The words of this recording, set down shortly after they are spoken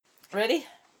Ready?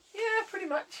 Yeah, pretty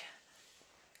much.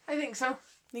 I think so.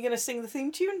 You going to sing the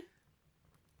theme tune?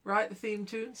 Write the theme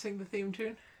tune, sing the theme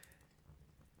tune.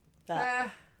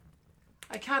 That.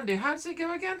 I can do. How does it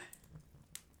go again?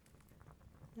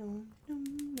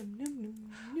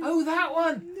 Oh, that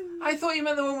one! I thought you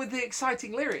meant the one with the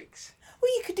exciting lyrics. Well,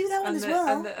 you could do that one as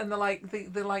well. And the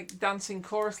like dancing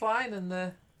chorus line and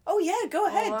the... Oh yeah, go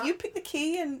ahead. You pick the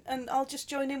key and I'll just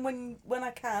join in when I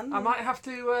can. I might have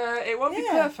to... it won't be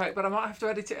perfect, but I might have to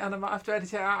edit it, and I might have to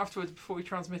edit it out afterwards before we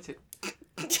transmit it.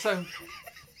 So,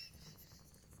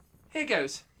 here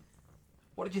goes.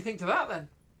 What did you think to that then?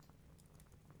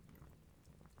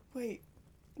 Wait,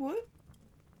 what?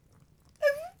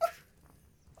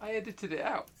 I edited it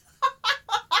out.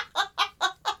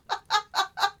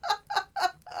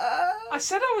 I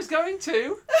said I was going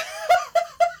to.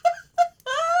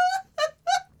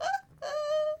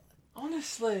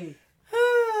 Honestly.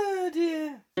 Oh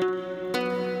dear.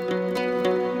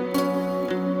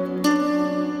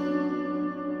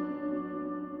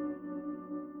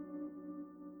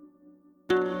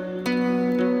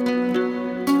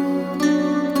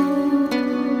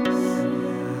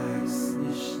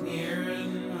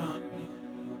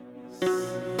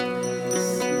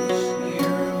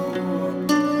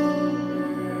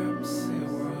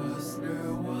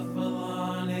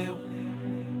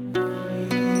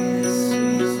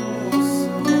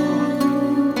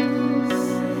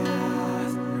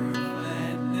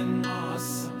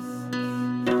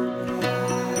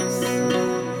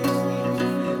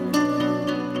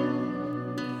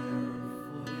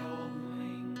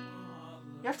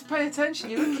 Attention,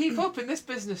 you don't keep up in this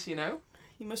business, you know.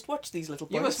 You must watch these little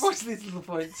points. You must watch these little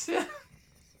points, yeah.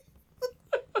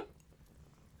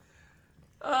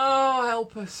 Oh,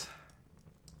 help us.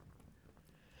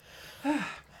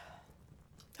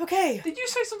 Okay. Did you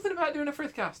say something about doing a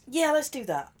Frithcast? Yeah, let's do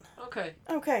that. Okay.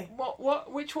 Okay.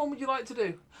 Which one would you like to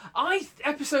do?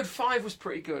 Episode 5 was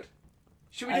pretty good.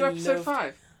 Should we do episode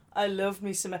 5? I loved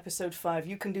me some episode 5.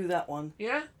 You can do that one.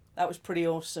 Yeah? That was pretty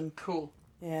awesome. Cool.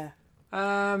 Yeah.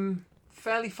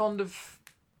 Fairly fond of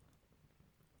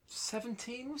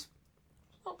 17 was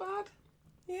not bad.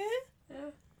 Yeah? Yeah.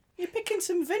 You're picking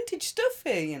some vintage stuff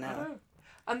here, you know. I know.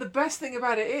 And the best thing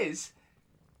about it is,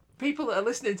 people that are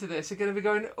listening to this are going to be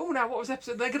going, oh, now what was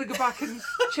episode? They're going to go back and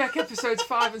check episodes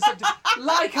 5 and 17.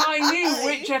 Like I knew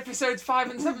which episodes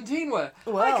 5 and 17 were.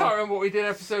 Wow. I can't remember what we did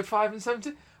episode 5 and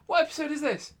 17. What episode is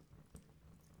this?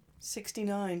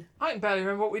 69. I can barely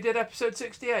remember what we did episode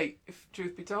 68, if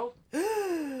truth be told.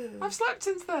 I've slept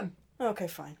since then. Okay,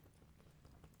 fine.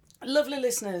 Lovely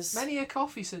listeners. Many a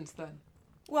coffee since then.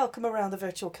 Welcome around the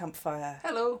virtual campfire.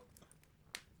 Hello.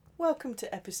 Welcome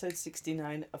to episode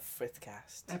 69 of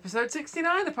Frithcast. Episode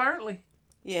 69, apparently.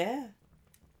 Yeah.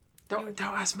 Don't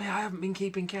ask me, I haven't been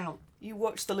keeping count. You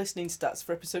watch the listening stats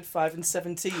for episode 5 and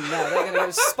 17 now. They're going to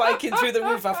go spiking through the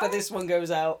roof after this one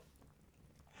goes out.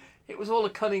 It was all a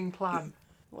cunning plan.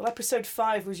 Well, episode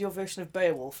 5 was your version of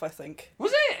Beowulf, I think.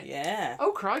 Was it? Yeah.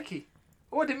 Oh, crikey.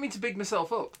 Oh, I didn't mean to big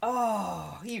myself up.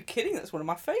 Oh, are you kidding? That's one of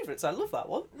my favourites. I love that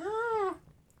one. No.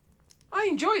 I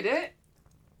enjoyed it.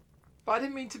 But I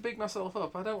didn't mean to big myself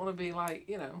up. I don't want to be like,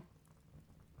 you know...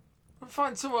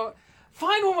 Find one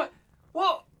where...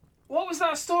 What was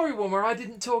that story one where I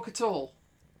didn't talk at all?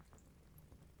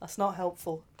 That's not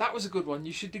helpful. That was a good one.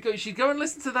 You should go and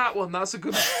listen to that one. That's a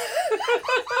good one.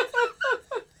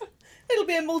 It'll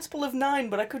be a multiple of 9,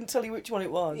 but I couldn't tell you which one it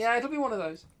was. Yeah, it'll be one of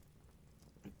those.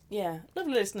 Yeah.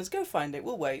 Lovely listeners, go find it.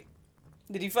 We'll wait.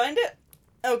 Did you find it?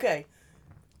 Okay.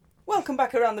 Welcome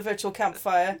back around the virtual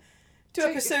campfire to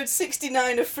episode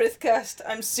 69 of Frithcast.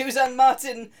 I'm Suzanne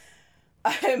Martin.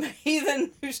 I am a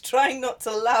heathen who's trying not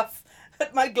to laugh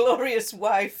at my glorious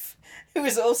wife, who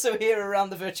is also here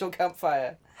around the virtual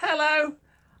campfire. Hello,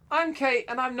 I'm Kate,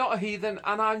 and I'm not a heathen,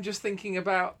 and I'm just thinking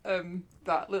about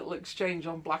that little exchange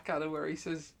on Blackadder where he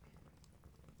says,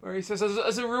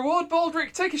 as a reward,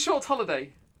 Baldric, take a short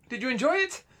holiday. Did you enjoy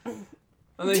it? And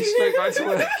then he's straight back to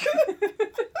work.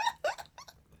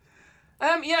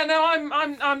 Yeah, no,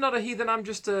 I'm not a heathen. I'm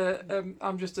just a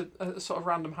sort of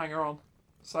random hanger-on.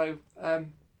 So,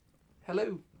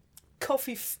 hello.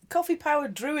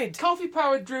 Coffee-powered druid.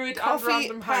 Coffee-powered druid and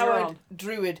random hanger-on.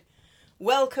 Druid.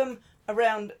 Welcome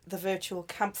around the virtual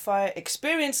campfire.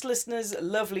 Experienced listeners,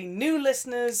 lovely new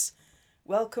listeners.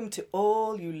 Welcome to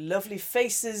all you lovely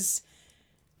faces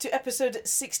to episode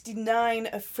 69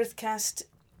 of Frithcast.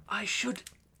 I should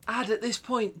add at this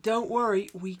point, don't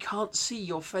worry, we can't see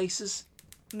your faces.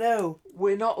 No.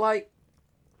 We're not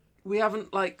we haven't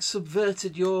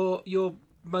subverted your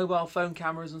mobile phone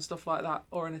cameras and stuff like that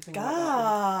or anything like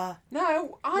that.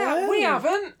 No, we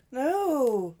haven't.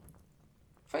 No.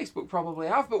 Facebook probably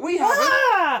have, but we haven't.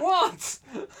 Ah! What?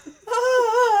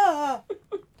 Ah!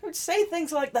 Don't say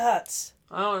things like that.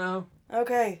 I don't know.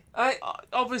 Okay.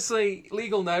 Obviously,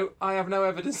 legal note, I have no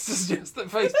evidence to suggest that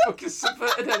Facebook has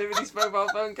subverted anybody's mobile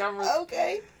phone cameras.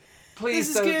 Okay. Please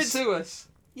This is don't good. sue us.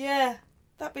 Yeah,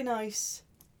 that'd be nice.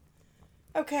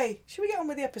 Okay, should we get on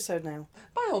with the episode now?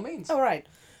 By all means. All right.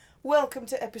 Welcome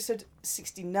to episode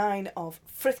 69 of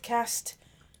Frithcast.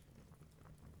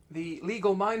 The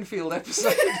legal minefield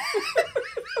episode.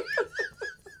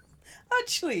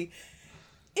 Actually,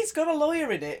 it's got a lawyer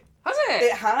in it. Has it?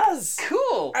 It has.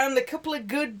 Cool. And a couple of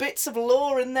good bits of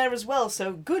lore in there as well,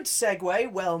 so good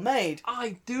segue, well made.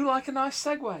 I do like a nice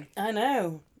segue. I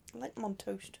know. I like them on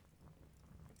toast.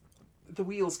 The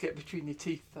wheels get between your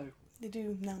teeth, though. They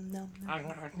do. Nom, nom, nom.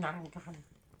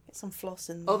 Get some floss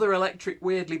in there. Other electric,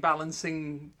 weirdly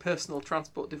balancing personal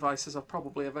transport devices are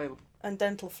probably available. And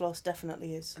dental floss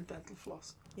definitely is. And dental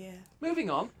floss. Yeah. Moving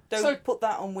on. Don't put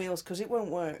that on wheels because it won't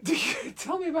work.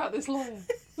 Tell me about this lawyer.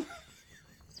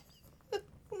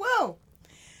 Well,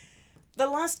 the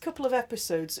last couple of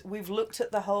episodes, we've looked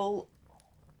at the whole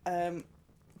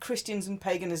Christians and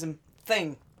paganism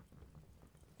thing.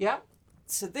 Yeah.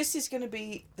 So this is going to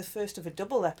be the first of a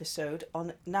double episode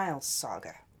on Njl's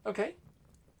saga. Okay.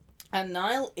 And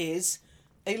Njl is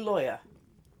a lawyer.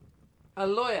 A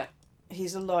lawyer.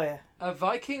 He's a lawyer. A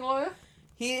Viking lawyer?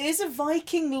 He is a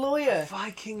Viking lawyer. A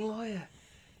Viking lawyer.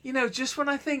 You know, just when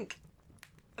I think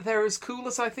they're as cool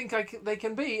as I think they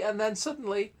can be, and then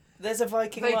suddenly There's a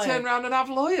Viking they lawyer. turn around and have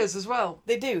lawyers as well.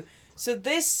 They do. So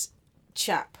this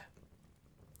chap,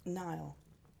 Njl.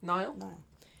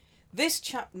 This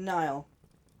chap, Njl,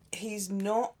 he's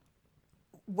not...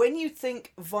 When you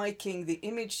think Viking, the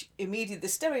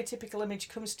stereotypical image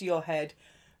comes to your head.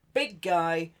 Big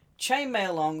guy,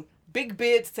 chainmail on, big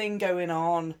beard thing going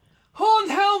on.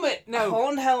 Horned helmet! No.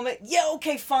 Horned helmet. Yeah,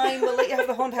 okay, fine. We'll let you have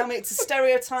the horned helmet. It's a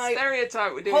stereotype.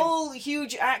 Stereotype we're doing. Whole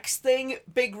huge axe thing,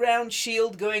 big round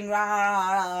shield going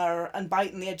rah, and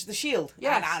biting the edge of the shield.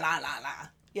 Yes. La, la, la, la.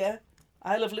 Yeah.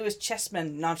 I love Lewis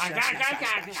Chessman.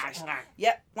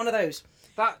 Yep, one of those.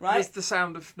 That Right. was the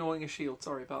sound of gnawing a shield.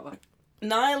 Sorry about that.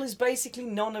 Njl is basically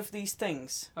none of these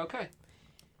things. Okay.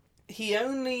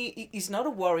 He's not a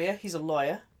warrior, he's a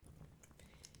lawyer.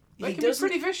 They can be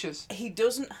pretty vicious. He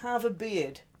doesn't have a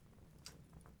beard.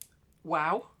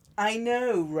 Wow. I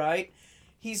know, right?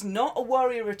 He's not a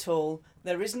warrior at all.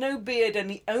 There is no beard,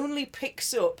 and he only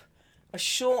picks up a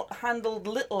short-handled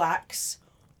little axe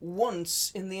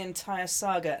once in the entire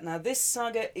saga. Now, this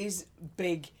saga is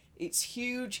big. It's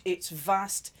huge. It's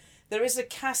vast. There is a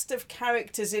cast of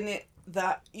characters in it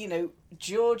that, you know,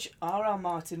 George R.R.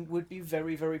 Martin would be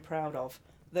very, very proud of.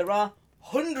 There are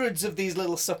hundreds of these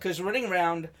little suckers running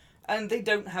around, and they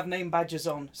don't have name badges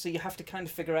on, so you have to kind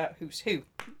of figure out who's who.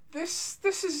 This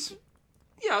is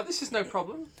no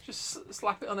problem. Just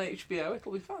slap it on HBO,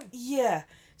 it'll be fine. Yeah.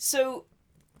 So,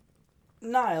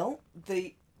 Njl,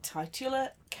 the titular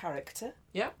character,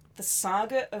 the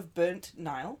saga of Burnt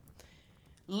Njl,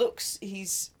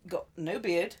 he's got no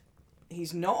beard,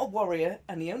 he's not a warrior,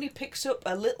 and he only picks up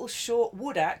a little short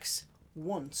wood axe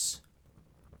once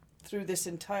through this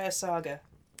entire saga.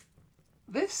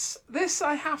 This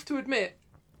I have to admit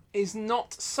is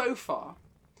not so far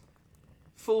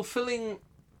fulfilling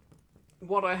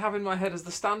what I have in my head as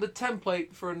the standard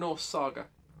template for a Norse saga.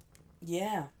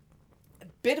 Yeah. A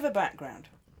bit of a background.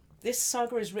 This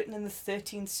saga is written in the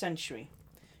 13th century.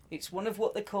 It's one of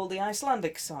what they call the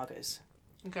Icelandic sagas.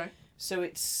 Okay. So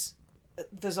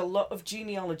there's a lot of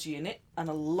genealogy in it and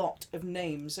a lot of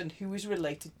names and who is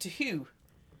related to who.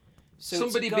 So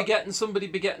somebody begetting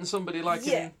somebody like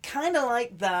kind of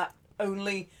like that,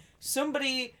 only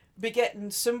somebody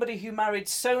begetting somebody who married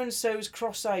so-and-so's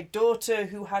cross-eyed daughter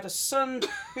who had a son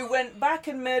who went back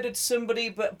and murdered somebody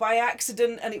but by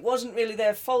accident, and it wasn't really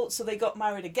their fault, so they got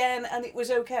married again and it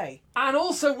was okay. And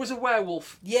also was a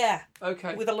werewolf. Yeah.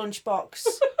 Okay. With a lunchbox.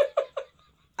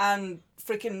 And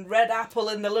freaking red apple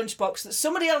in the lunchbox that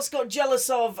somebody else got jealous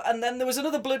of, and then there was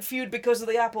another blood feud because of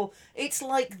the apple. It's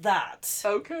like that.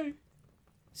 Okay.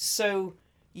 So,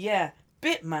 yeah,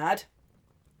 bit mad.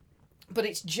 But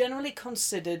it's generally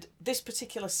considered, this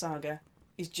particular saga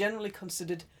is generally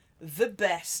considered the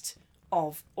best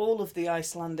of all of the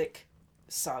Icelandic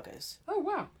sagas. Oh,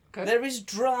 wow. Okay. There is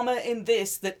drama in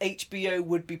this that HBO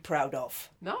would be proud of.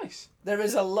 Nice. There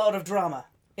is a lot of drama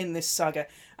in this saga.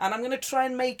 And I'm going to try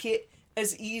and make it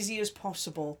as easy as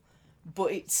possible,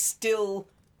 but it's still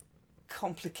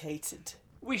complicated.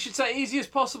 We should say easy as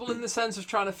possible in the sense of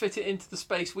trying to fit it into the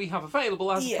space we have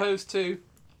available as opposed to...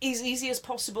 As easy as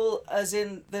possible, as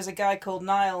in there's a guy called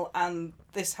Njl and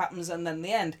this happens and then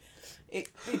the end.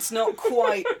 It's not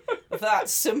quite that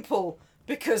simple,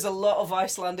 because a lot of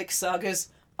Icelandic sagas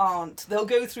aren't. They'll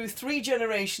go through 3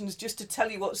 generations just to tell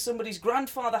you what somebody's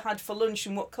grandfather had for lunch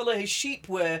and what colour his sheep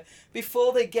were,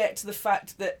 before they get to the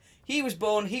fact that he was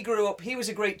born, he grew up, he was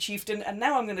a great chieftain, and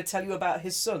now I'm going to tell you about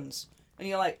his sons. And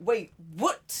you're like, wait,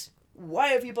 what? Why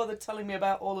have you bothered telling me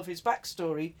about all of his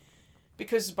backstory?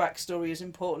 Because his backstory is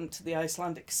important to the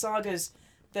Icelandic sagas.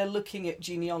 They're looking at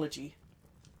genealogy.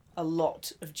 A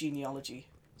lot of genealogy.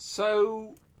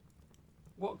 So,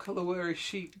 what colour were his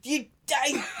sheep?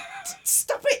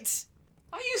 Stop it!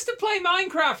 I used to play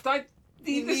Minecraft.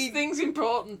 This thing's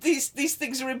important. These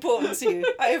things are important to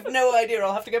you. I have no idea.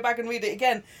 I'll have to go back and read it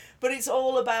again. But it's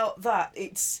all about that.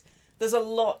 There's a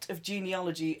lot of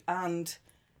genealogy, and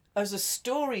as a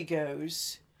story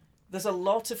goes, there's a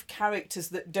lot of characters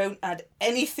that don't add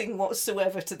anything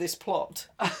whatsoever to this plot.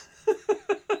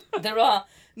 There are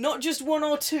not just 1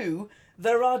 or 2,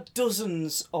 there are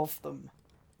dozens of them.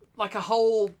 Like a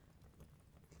whole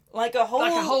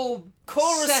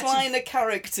chorus line of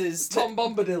characters. Tom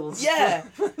Bombadils. Yeah.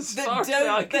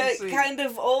 They're kind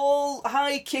of all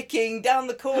high kicking down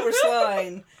the chorus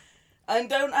line and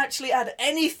don't actually add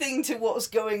anything to what's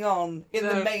going on in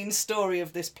the main story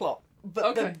of this plot.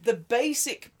 But the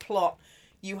basic plot,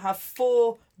 you have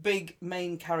 4 big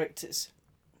main characters.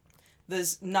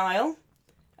 There's Njal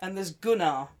and there's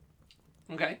Gunnar.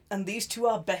 Okay. And these 2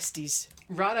 are besties.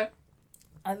 Righto.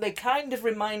 And they kind of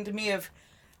remind me of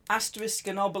Asterisk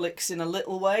and Obelix in a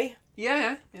little way.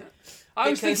 Yeah.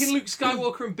 I was thinking Luke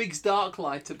Skywalker and Biggs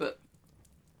Darklighter, but...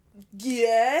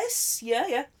 Yes,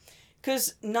 yeah.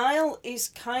 Because Njal is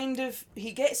kind of...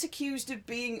 He gets accused of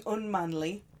being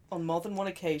unmanly on more than one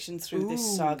occasion through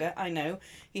this saga, I know.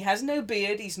 He has no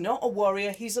beard, he's not a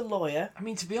warrior, he's a lawyer. I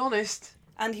mean, to be honest...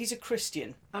 And he's a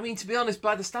Christian. I mean, to be honest,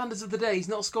 by the standards of the day, he's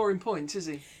not scoring points, is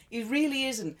he? He really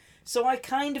isn't. So I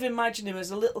kind of imagine him as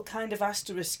a little kind of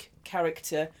Asterisk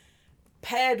character,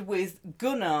 paired with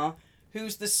Gunnar,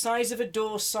 who's the size of a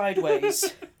door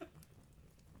sideways.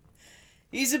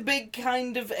 He's a big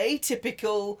kind of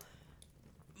atypical,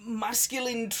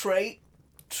 masculine trait,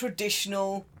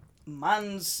 traditional,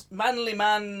 manly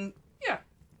man. Yeah.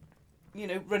 You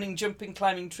know, running, jumping,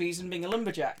 climbing trees and being a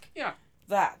lumberjack. Yeah.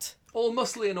 That. All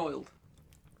muscly and oiled.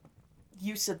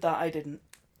 You said that, I didn't.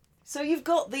 So you've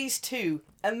got these 2,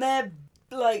 and they're,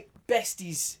 like,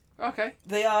 besties. Okay.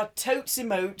 They are totes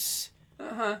emotes,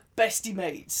 bestie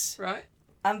mates. Right.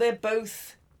 And they're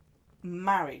both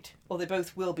married, or they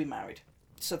both will be married.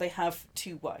 So they have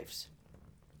 2 wives.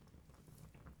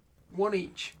 1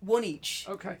 each. 1 each.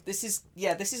 Okay. This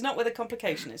is not where the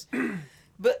complication is.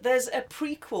 But there's a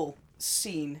prequel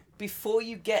scene before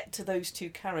you get to those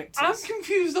 2 characters. I'm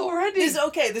confused already.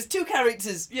 There's 2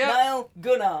 characters. Yeah. Njal,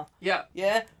 Gunnar. Yeah.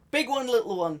 Yeah. Big one,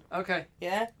 little one. Okay.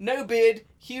 Yeah. No beard,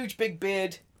 huge big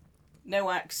beard.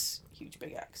 No axe, huge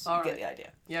big axe. All you right. get the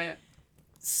idea. Yeah.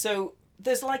 So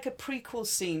there's like a prequel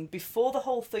scene before the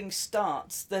whole thing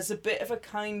starts. There's a bit of a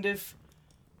kind of,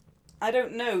 I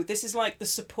don't know, this is like the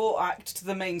support act to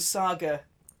the main saga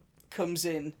comes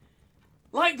in.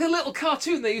 Like the little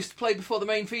cartoon they used to play before the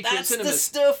main feature in That's cinemas. the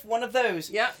stuff, one of those.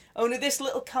 Yeah. Only this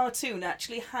little cartoon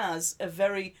actually has a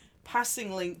very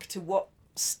passing link to what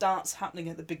starts happening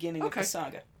at the beginning of the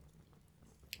saga.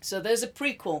 So there's a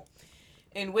prequel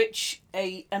in which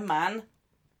a man,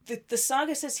 the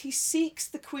saga says he seeks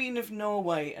the Queen of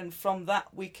Norway, and from that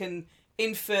we can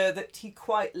infer that he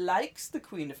quite likes the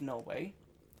Queen of Norway.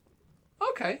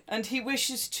 Okay. And he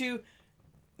wishes to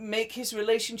make his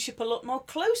relationship a lot more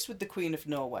close with the Queen of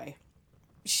Norway.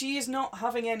 She is not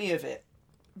having any of it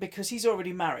because he's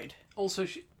already married. Also,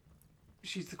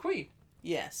 she's the queen.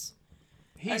 Yes.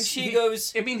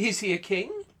 Goes... I mean, is he a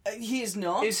king? He is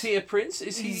not. Is he a prince?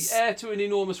 Is he heir to an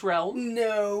enormous realm?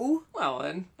 No. Well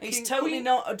then. He's totally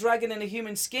not a dragon in a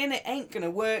human skin. It ain't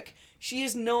gonna work. She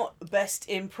is not best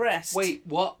impressed. Wait,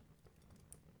 what?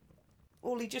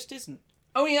 Well, he just isn't.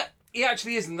 Oh, yeah. He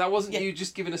actually isn't. That wasn't you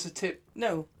just giving us a tip.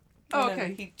 No. Oh, no,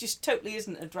 okay. He just totally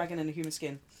isn't a dragon in a human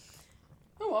skin.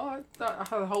 Oh, well, I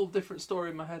had a whole different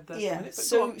story in my head there. Yeah,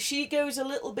 so she goes a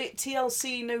little bit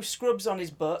TLC, no scrubs on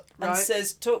his butt, and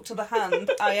says, talk to the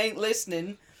hand, I ain't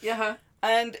listening. Yeah.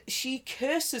 And she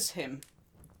curses him.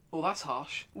 Oh, that's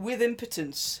harsh. With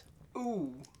impotence.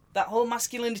 Ooh. That whole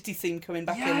masculinity theme coming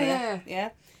back in there.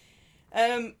 Yeah.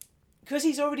 Because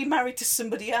he's already married to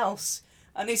somebody else.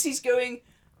 And as he's going,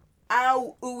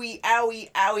 ow, ooey,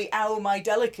 owie, owie, ow, my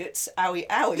delicates, owie,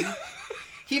 owie,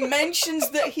 he mentions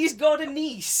that he's got a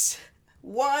niece.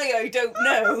 Why, I don't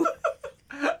know.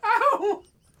 Ow!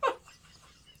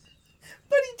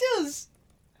 But he does.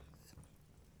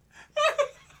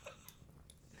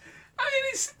 I mean,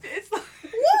 it's like...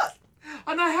 What?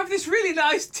 And I have this really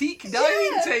nice teak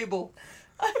dining table.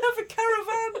 I have a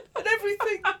caravan and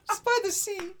everything. It's by the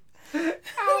sea.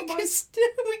 Ow,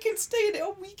 We can stay in it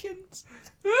on weekends.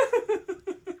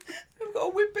 I've got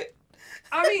a whippet.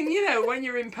 I mean, you know, when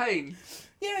you're in pain.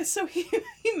 Yeah, so he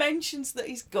mentions that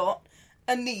he's got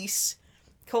a niece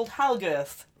called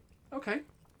Halgerth. Okay.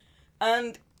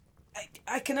 And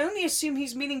I can only assume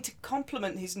he's meaning to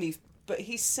compliment his niece, but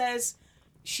he says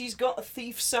she's got a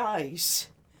thief's eyes.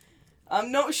 I'm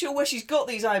not sure where she's got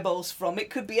these eyeballs from. It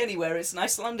could be anywhere. It's an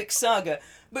Icelandic saga.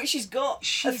 But she's got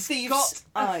a thief's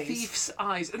eyes. A thief's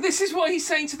eyes. And this is what he's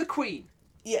saying to the Queen.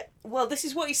 Yeah, well, this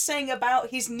is what he's saying about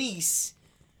his niece.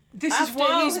 This After is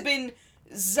why he's been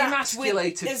zapped with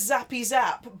emasculated. a zappy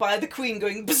zap by the Queen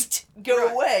going, Bzzt, go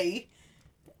away.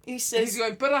 He says... He's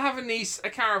going, but I have a niece, a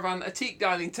caravan, a teak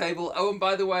dining table. Oh, and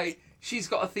by the way, she's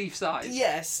got a thief's eyes.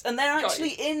 Yes, and they're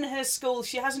actually in her skull.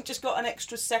 She hasn't just got an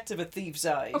extra set of a thief's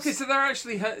eyes. Okay, so they're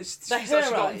actually her... She's They're actually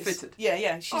her got them eyes. fitted.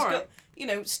 Yeah, she's All got, right. you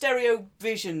know, stereo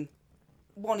vision,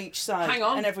 one each side. Hang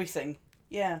on. And everything.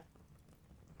 Yeah.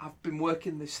 I've been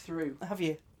working this through. Have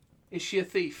you? Is she a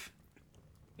thief?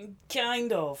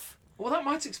 Kind of. Well, that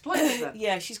might explain it then.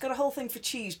 Yeah, she's got a whole thing for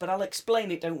cheese, but I'll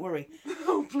explain it, don't worry.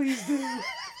 Oh, please do.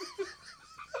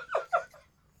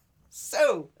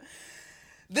 So,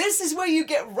 this is where you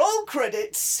get roll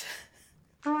credits.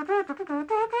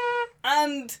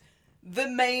 And the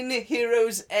main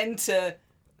heroes enter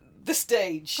the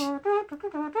stage. Should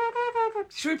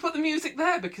we put the music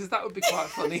there? Because that would be quite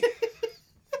funny.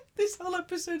 This whole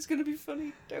episode's going to be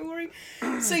funny, don't worry.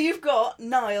 So you've got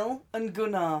Niall and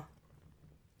Gunnar.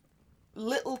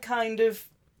 Little kind of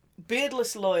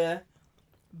beardless lawyer,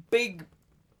 big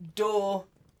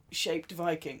door-shaped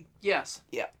Viking. Yes.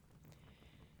 Yeah.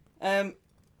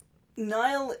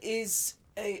 Niall is...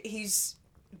 he's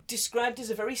described as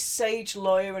a very sage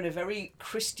lawyer and a very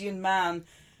Christian man.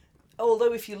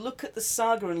 Although if you look at the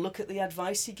saga and look at the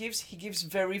advice he gives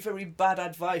very, very bad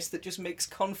advice that just makes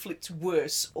conflicts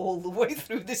worse all the way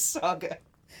through this saga.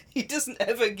 He doesn't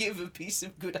ever give a piece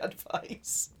of good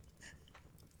advice.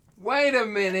 Wait a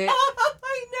minute.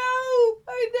 I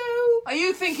know. Are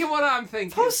you thinking what I'm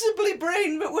thinking? Possibly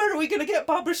Brain, but where are we going to get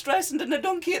Barbara Streisand and a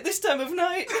donkey at this time of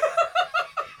night?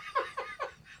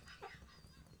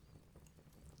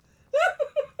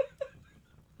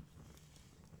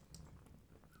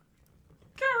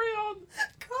 Carry on.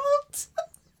 Can't.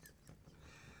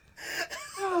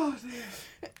 Oh dear.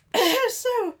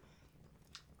 So,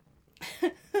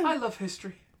 I love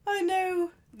history. I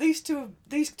know these two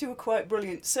are quite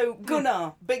brilliant. So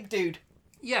Gunnar, big dude.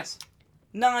 Yes.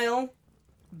 Niall,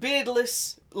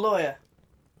 beardless lawyer.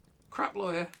 Crap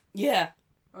lawyer. Yeah.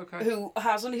 Okay. Who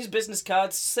has on his business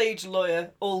cards sage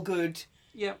lawyer, all good.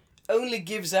 Yep. Only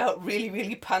gives out really,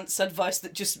 really pants advice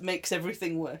that just makes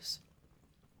everything worse.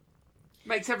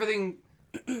 Makes everything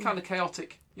kind of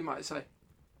chaotic, you might say.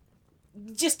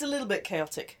 Just a little bit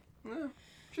chaotic. Yeah.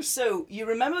 So, you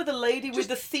remember the lady with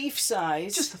the thief's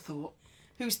eyes? Just a thought.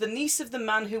 Who's the niece of the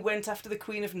man who went after the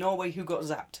Queen of Norway who got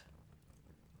zapped?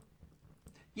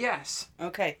 Yes.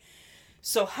 Okay.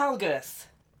 So, Halgerth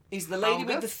is the lady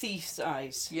with Halgerth? the thief's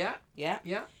eyes. Yeah. Yeah.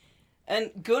 Yeah.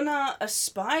 And Gunnar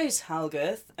espies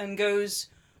Halgerth and goes,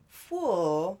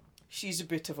 whoa, she's a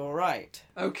bit of a right.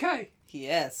 Okay.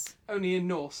 Yes. Only in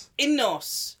Norse. In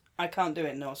Norse. I can't do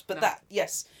it in Norse, but No. that,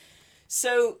 yes.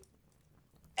 So,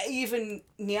 even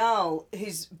Njal,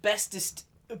 his bestest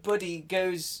buddy,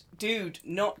 goes, dude,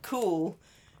 not cool.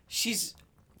 She's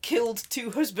killed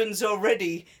 2 husbands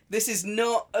already. This is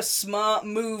not a smart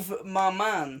move, my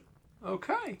man.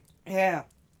 Okay. Yeah.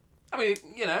 I mean,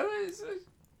 you know,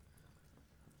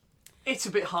 it's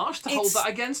a bit harsh to hold that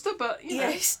against her, but, you know. Yeah,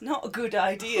 it's not a good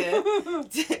idea.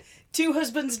 2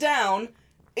 husbands down,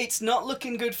 it's not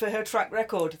looking good for her track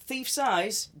record. Thief's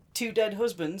eyes, 2 dead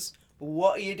husbands,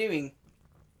 what are you doing?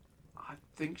 I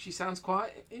think she sounds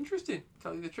quite interesting, to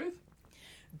tell you the truth.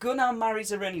 Gunnar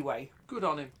marries her anyway. Good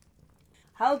on him.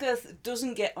 Halgerth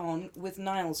doesn't get on with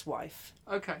Niall's wife.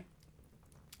 Okay.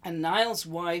 And Niall's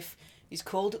wife is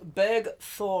called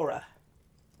Bergthora.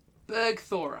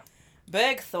 Bergthora.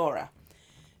 Bergthora.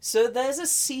 So there's a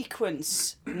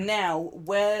sequence now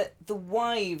where the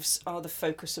wives are the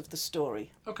focus of the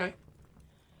story. Okay.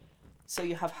 So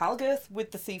you have Halgerth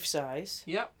with the thief's eyes,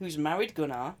 Yep. who's married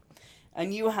Gunnar,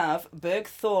 and you have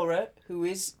Bergthora, who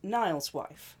is Niall's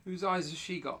wife. Whose eyes has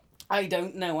she got? I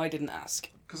don't know, I didn't ask.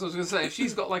 Because I was going to say, if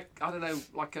she's got, like, I don't know,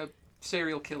 like a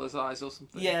serial killer's eyes or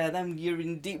something. Yeah, then you're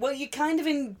in deep... Well, you're kind of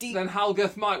in deep... Then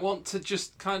Halgerth might want to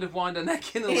just kind of wind her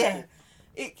neck in a little. Yeah.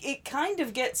 It kind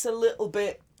of gets a little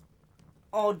bit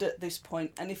odd at this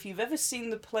point, and if you've ever seen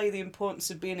the play The Importance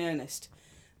of Being Earnest,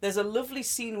 there's a lovely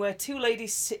scene where two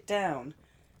ladies sit down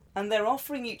and they're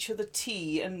offering each other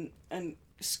tea and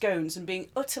scones and being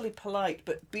utterly polite,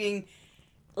 but being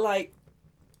like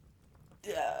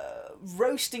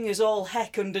roasting as all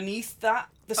heck underneath that.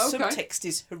 The subtext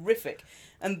is horrific,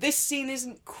 and this scene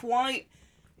isn't quite.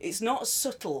 It's not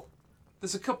subtle.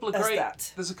 There's a couple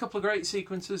of great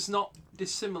sequences not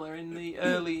dissimilar in the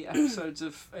early episodes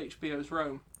of HBO's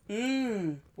Rome.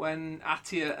 When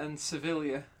Attia and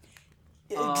Sevilla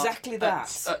exactly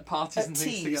that at parties at and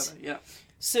things teas. together. Yeah.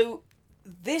 So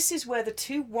this is where the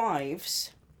two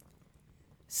wives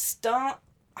start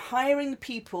hiring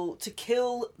people to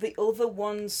kill the other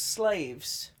one's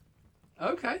slaves.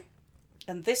 Okay.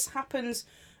 And this happens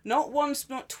not once,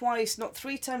 not twice, not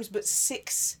 3 times, but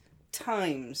 6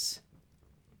 times.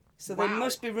 So they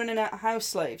must be running out of house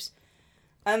slaves.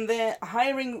 And they're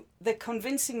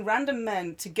convincing random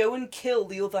men to go and kill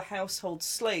the other household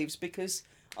slaves, because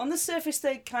on the surface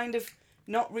they're kind of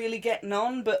not really getting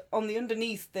on, but on the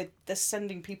underneath they're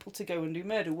sending people to go and do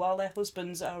murder while their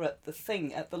husbands are at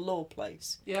the law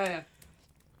place. Yeah.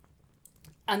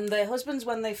 And their husbands,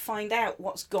 when they find out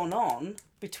what's gone on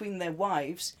between their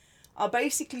wives, are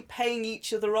basically paying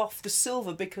each other off the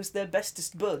silver because they're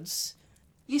bestest buds.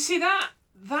 You see, that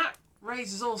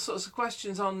raises all sorts of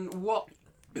questions on what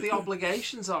the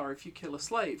obligations are if you kill a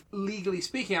slave. Legally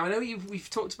speaking, I know we've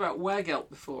talked about weregeld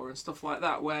before and stuff like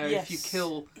that, where if you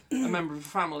kill a member of a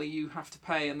family, you have to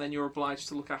pay, and then you're obliged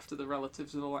to look after the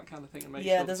relatives and all that kind of thing. And make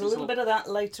sure there's a little bit of that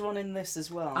later on in this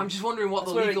as well. I'm just wondering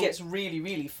That's where it gets really,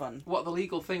 really fun. What the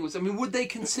legal thing was. I mean, would they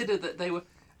consider that they were?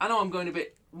 I know I'm going a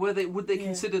bit. Would they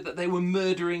consider that they were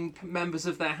murdering members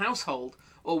of their household,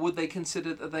 or would they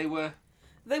consider that they were?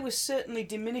 They were certainly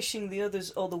diminishing the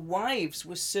others, or the wives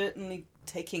were certainly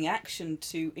taking action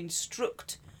to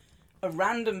instruct a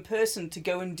random person to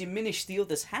go and diminish the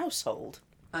other's household.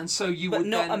 And so but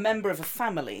not a member of a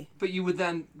family. But you would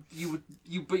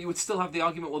still have the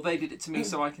argument, well, they did it to me,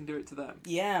 so I can do it to them.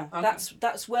 Yeah, okay.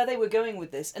 That's where they were going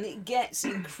with this, and it gets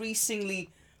increasingly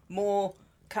more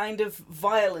kind of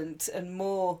violent and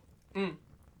more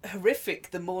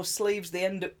horrific the more slaves they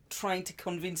end up trying to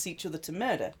convince each other to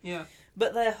murder. Yeah.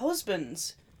 But their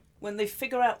husbands, when they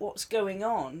figure out what's going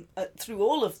on through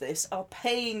all of this, are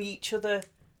paying each other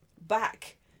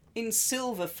back in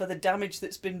silver for the damage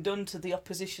that's been done to the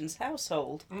opposition's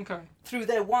household. Okay. Through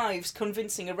their wives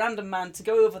convincing a random man to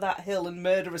go over that hill and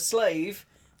murder a slave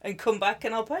and come back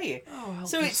and I'll pay you. Oh,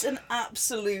 so it's an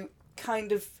absolute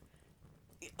kind of...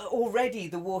 Already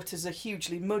the waters are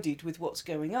hugely muddied with what's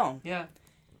going on. Yeah.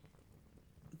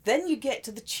 Then you get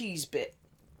to the cheese bit.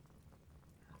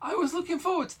 I was looking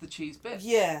forward to the cheese bit.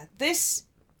 Yeah, this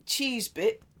cheese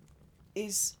bit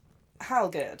is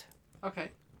Halgerd.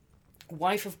 Okay.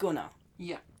 Wife of Gunnar.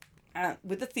 Yeah.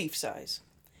 With the thief's eyes.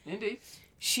 Indeed.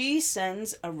 She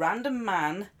sends a random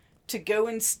man to go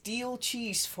and steal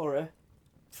cheese for her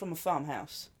from a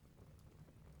farmhouse.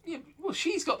 Yeah, well,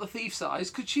 she's got the thief's eyes.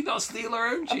 Could she not steal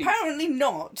her own cheese? Apparently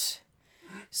not.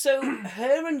 So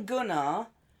her and Gunnar,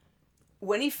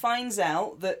 when he finds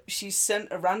out that she's sent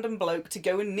a random bloke to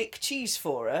go and nick cheese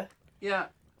for her, yeah,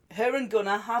 her and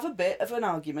Gunnar have a bit of an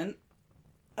argument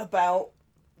about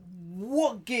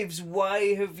what gives,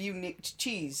 why have you nicked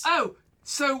cheese? Oh,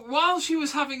 so while she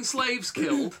was having slaves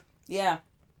killed, yeah,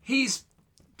 he's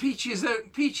peachy as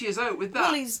oat with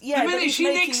that. Well, the minute she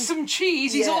nicks some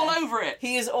cheese, he's all over it.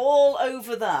 He is all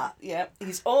over that. Yeah,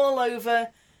 he's all over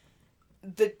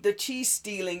the cheese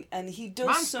stealing, and he does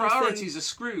Man's something. priorities are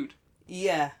screwed.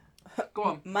 Yeah. Go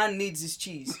on. Man needs his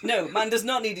cheese. No, man does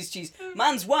not need his cheese.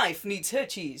 Man's wife needs her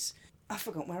cheese. I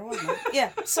forgot where I was now. Yeah,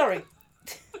 sorry.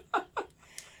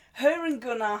 Her and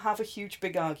Gunnar have a huge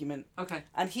big argument. Okay.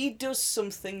 And he does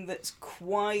something that's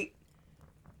quite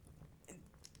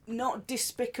not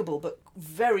despicable, but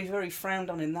very, very frowned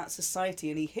on in that society,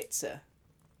 and he hits her.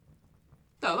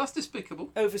 No, that's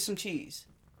despicable. Over some cheese.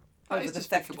 That over is the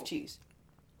despicable. theft of cheese.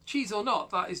 Cheese or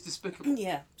not, that is despicable.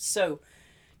 Yeah. So,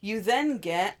 you then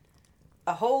get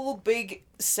a whole big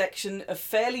section of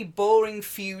fairly boring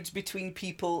feuds between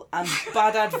people and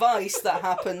bad advice that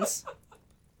happens.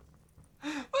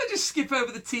 We'll just skip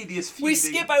over the tedious feuding. We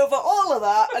skip over all of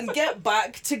that and get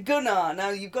back to Gunnar. Now,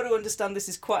 you've got to understand this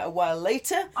is quite a while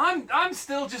later. I'm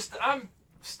still just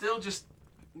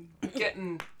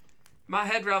getting my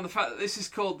head around the fact that this is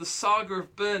called the Saga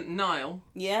of Burnt Nile.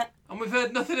 Yeah. And we've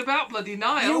heard nothing about bloody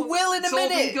Nile. You will in a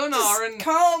minute. It's all been Gunnar Just and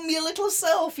calm your little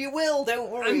self. You will.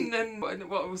 Don't worry. and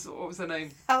what was her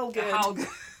name? Halgerd.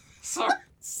 Sorry.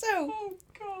 So, Oh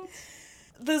God.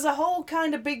 there's a whole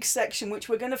kind of big section which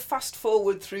we're going to fast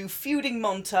forward through, feuding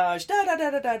montage,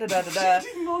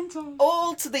 Feuding montage.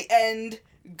 all to the end.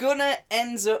 Gunnar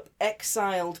ends up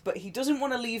exiled, but he doesn't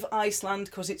want to leave Iceland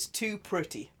because it's too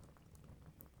pretty.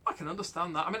 I can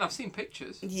understand that. I mean, I've seen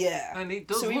pictures. Yeah. And it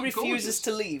does so he look refuses gorgeous.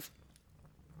 to leave.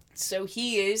 So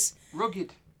he is...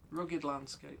 Rugged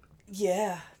landscape.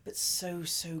 Yeah, but so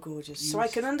gorgeous. So I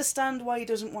can understand why he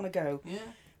doesn't want to go. Yeah.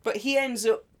 But he ends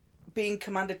up being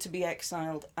commanded to be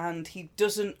exiled, and he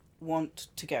doesn't want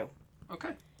to go.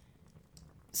 Okay.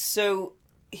 So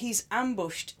he's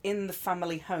ambushed in the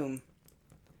family home.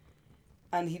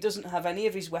 And he doesn't have any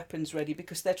of his weapons ready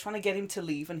because they're trying to get him to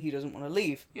leave and he doesn't want to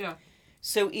leave. Yeah.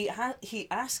 So he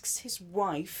asks his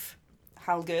wife,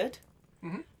 Halgerd,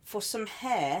 for some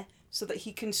hair so that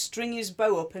he can string his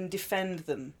bow up and defend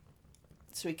them.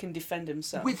 So he can defend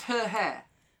himself. With her hair?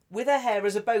 With her hair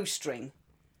as a bowstring.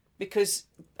 Because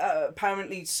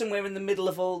apparently somewhere in the middle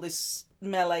of all this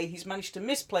melee, he's managed to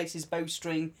misplace his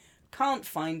bowstring, can't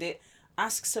find it,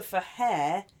 asks her for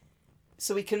hair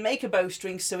so he can make a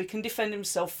bowstring so he can defend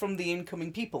himself from the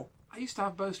incoming people. I used to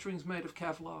have bowstrings made of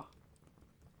Kevlar.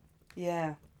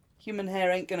 Yeah. Human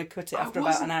hair ain't going to cut it after about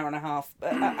wasn't- an hour and a half.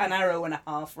 An arrow and a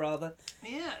half, rather.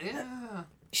 Yeah.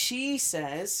 She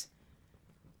says,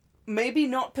 maybe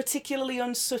not particularly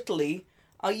unsubtly,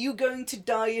 are you going to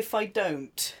die if I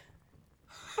don't?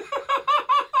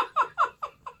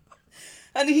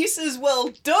 And he says, well,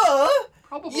 duh!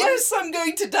 Probably. Yes, I'm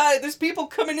going to die. There's people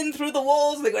coming in through the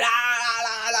walls. They're going,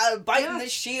 biting the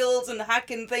shields and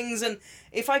hacking things. And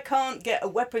if I can't get a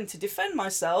weapon to defend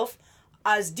myself,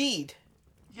 as deed.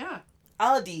 Yeah.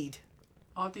 Ardid.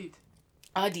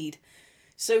 Ardid.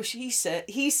 So he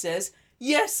says,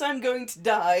 yes, I'm going to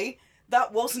die.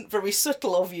 That wasn't very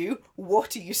subtle of you.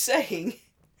 What are you saying?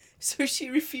 So she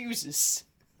refuses.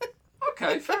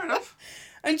 Okay, fair enough.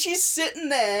 And she's sitting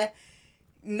there,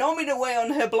 nomming away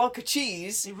on her block of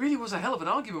cheese. It really was a hell of an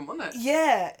argument, wasn't it?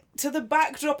 Yeah, to the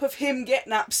backdrop of him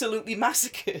getting absolutely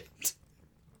massacred.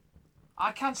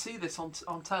 I can see this on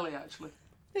telly, actually.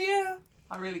 Yeah.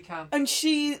 I really can. And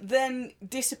she then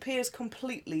disappears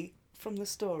completely from the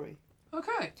story.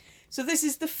 Okay. So this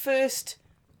is the first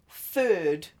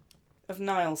third of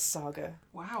Niall's saga.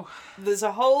 Wow. There's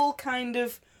a whole kind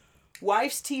of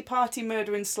wife's tea party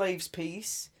murdering slaves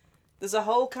piece. There's a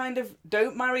whole kind of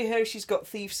don't marry her, she's got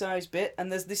thief-size bit.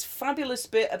 And there's this fabulous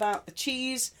bit about the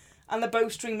cheese and the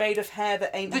bowstring made of hair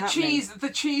that ain't happening. The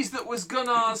cheese that was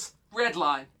Gunnar's red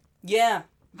line. Yeah.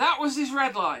 That was his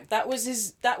red line. That was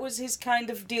his kind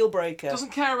of deal breaker.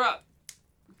 Doesn't care about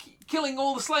killing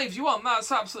all the slaves you want.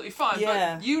 That's absolutely fine.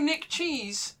 Yeah. But you nick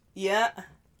cheese. Yeah.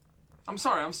 I'm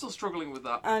sorry, I'm still struggling with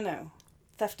that. I know.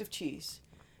 Theft of cheese.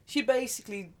 She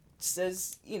basically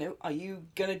says, are you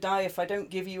going to die if I don't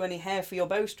give you any hair for your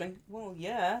bowstring? Well,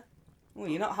 yeah. Well,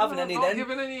 you're not having any not then.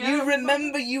 giving any you hair.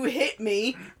 remember you hit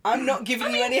me. I'm not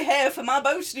giving you any hair for my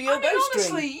bowstring. Your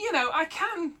bowstring. Honestly, I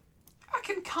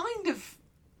can kind of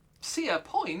see her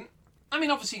point. I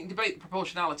mean, obviously you can debate the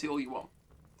proportionality all you want.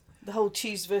 The whole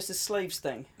cheese versus slaves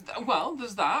thing. Well,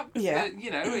 there's that. Yeah.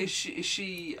 Is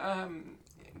she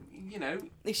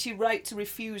Is she right to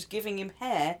refuse giving him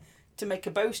hair to make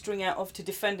a bowstring out of to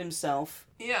defend himself?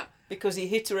 Yeah. Because he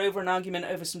hit her over an argument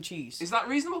over some cheese. Is that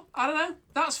reasonable? I don't know.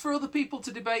 That's for other people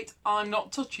to debate. I'm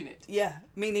not touching it. Yeah,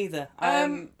 me neither.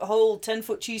 A whole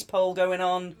 10-foot cheese pole going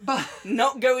on. But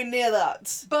not going near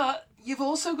that. But you've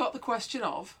also got the question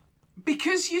of,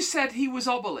 because you said he was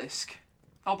Obelisk.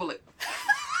 Obelix.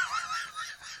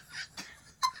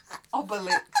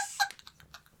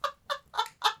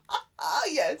 Ah,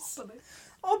 yes.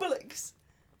 Obelix.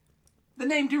 The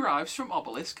name derives from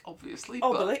obelisk, obviously.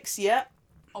 Obelix, yeah.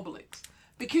 Obelix.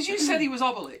 Because you said he was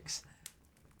Obelix,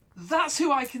 that's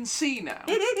who I can see now.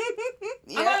 Yeah.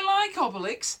 And I like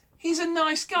Obelix. He's a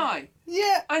nice guy.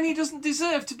 Yeah. And he doesn't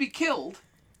deserve to be killed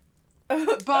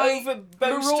by over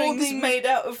bowstrings made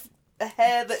out of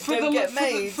hair that don't get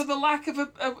made. For the lack of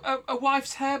a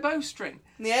wife's hair bowstring.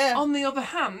 Yeah. On the other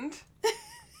hand,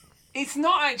 it's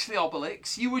not actually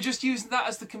Obelix. You were just using that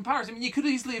as the comparison. I mean, you could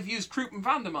easily have used Croup and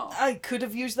Vandermark. I could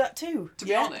have used that too. To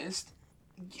be honest.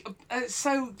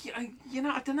 So I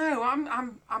don't know.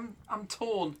 I'm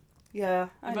torn. Yeah,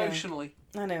 emotionally.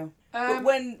 I know. But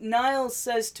when Niall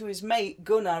says to his mate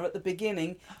Gunnar at the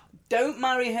beginning, "Don't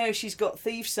marry her. She's got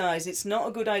thief's eyes. It's not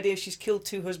a good idea. She's killed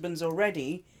 2 husbands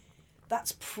already."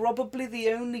 That's probably the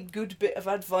only good bit of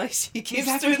advice he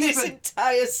gives through this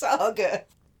entire saga.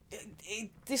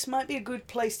 This might be a good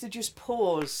place to just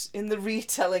pause in the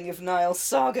retelling of Niall's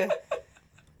saga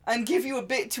and give you a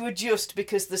bit to adjust,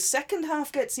 because the second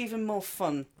half gets even more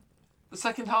fun. The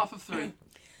second half of 3.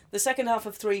 the second half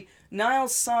of 3,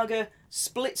 Njál's saga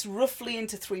splits roughly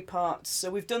into 3 parts. So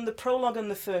we've done the prologue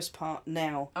and the first part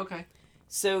now. Okay.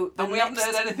 So And we haven't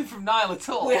heard anything from Njal at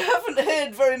all. We haven't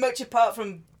heard very much apart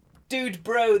from, dude,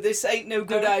 bro, this ain't no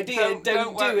good idea. Don't do it.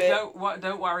 Don't worry her.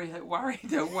 Don't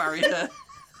worry her.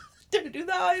 Don't do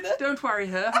that either. Don't worry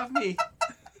her. Have me.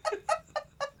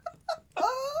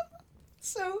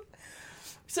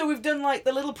 So we've done like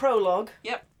the little prologue.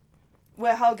 Yep.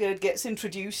 Where Hallgerd gets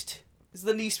introduced as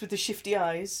the niece with the shifty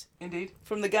eyes. Indeed.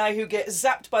 From the guy who gets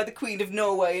zapped by the Queen of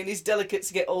Norway and his delegates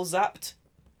get all zapped.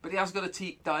 But he has got a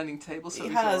teak dining table, so he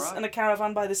he's has, alright. and a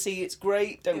caravan by the sea. It's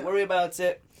great. Don't worry about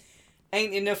it.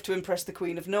 Ain't enough to impress the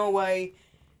Queen of Norway.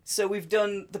 So we've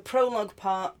done the prologue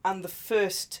part and the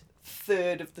first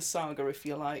third of the saga, if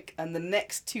you like. And the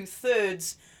next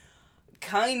 2/3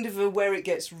 kind of are where it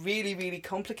gets really, really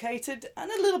complicated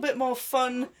and a little bit more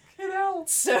fun. You know.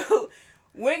 So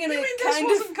we're going to kind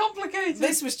this wasn't complicated?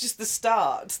 This was just the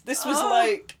start. This was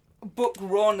like book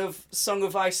 1 of Song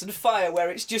of Ice and Fire,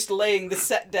 where it's just laying the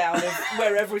set down of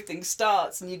where everything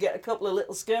starts and you get a couple of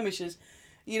little skirmishes.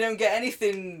 You don't get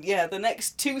anything, the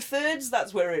next 2/3,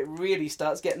 that's where it really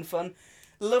starts getting fun.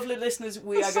 Lovely listeners,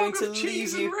 we are going to leave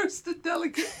cheese you... and roasted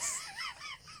delegates.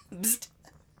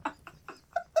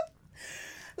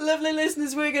 Lovely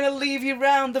listeners, we're going to leave you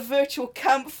round the virtual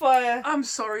campfire. I'm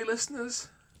sorry, listeners.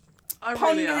 I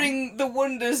pondering really am. the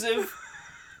wonders of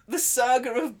the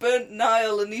saga of Burnt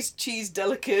Njal and his cheese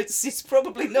delicates. It's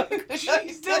probably not a good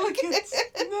Cheese delicates?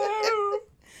 No.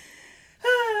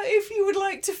 If you would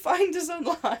like to find us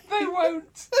online. They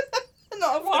won't.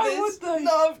 Not after Why this. would they?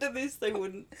 Not after this, they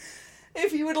wouldn't.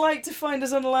 If you would like to find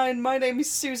us online, my name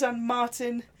is Suzanne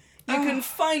Martin. You can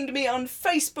find me on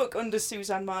Facebook under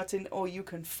Suzanne Martin, or you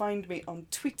can find me on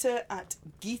Twitter at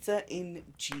Geeta in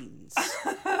Jeans.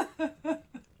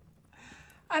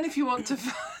 And if you want to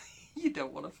you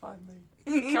don't want to find me.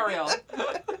 Carry on.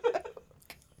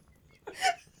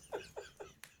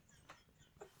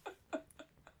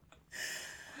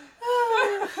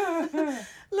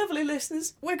 Lovely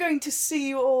listeners, we're going to see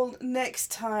you all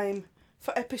next time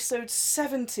for episode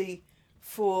 70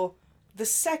 for the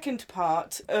second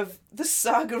part of the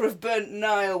saga of Burnt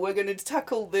Njal. We're going to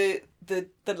tackle the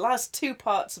last 2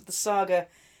 parts of the saga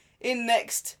in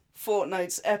next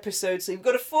fortnight's episode. So you've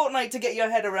got a fortnight to get your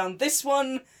head around this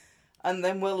one, and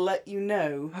then we'll let you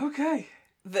know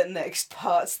the next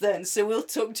parts then. So we'll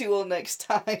talk to you all next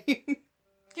time.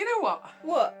 You know what?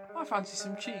 What? I fancy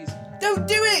some cheese. Don't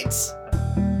do it!